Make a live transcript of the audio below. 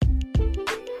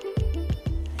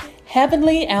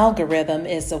Heavenly Algorithm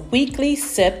is a weekly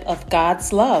sip of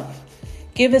God's love.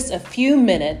 Give us a few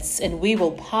minutes and we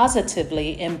will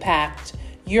positively impact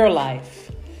your life.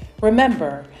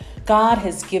 Remember, God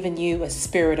has given you a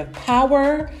spirit of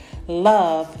power,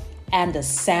 love, and a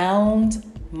sound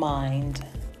mind.